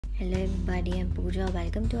Hello everybody, I'm Pooja.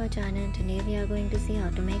 Welcome to our channel. Today we are going to see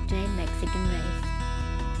how to make Jain Mexican rice.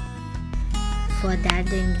 For that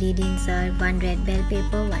the ingredients are 1 red bell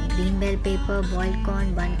pepper, 1 green bell pepper, boiled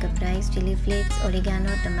corn, 1 cup rice, chili flakes,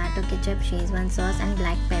 oregano, tomato ketchup, Szechuan sauce and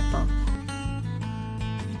black pepper.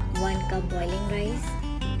 1 cup boiling rice,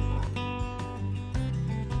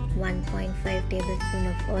 1.5 tablespoon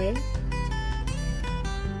of oil.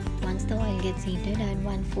 Once the oil gets heated, add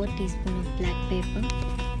 1/4 teaspoon of black pepper.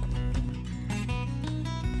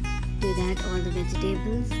 To that all the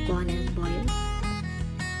vegetables, corn is boiled.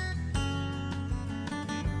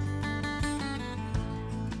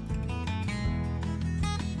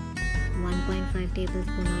 .5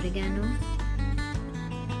 tablespoon oregano.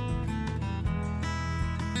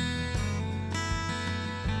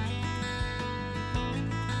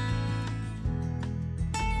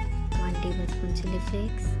 1 tablespoon chili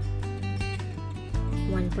flakes.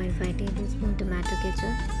 1.5 tablespoon tomato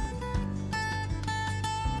ketchup.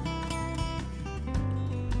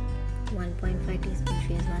 1.5 teaspoon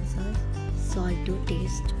Szechuan sauce. Salt to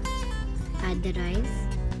taste. Add the rice.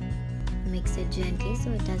 Mix it gently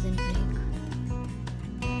so it doesn't break.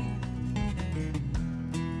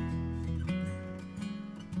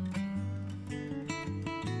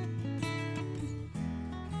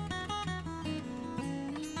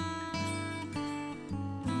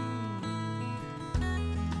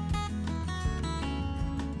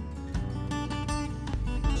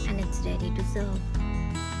 And it's ready to serve.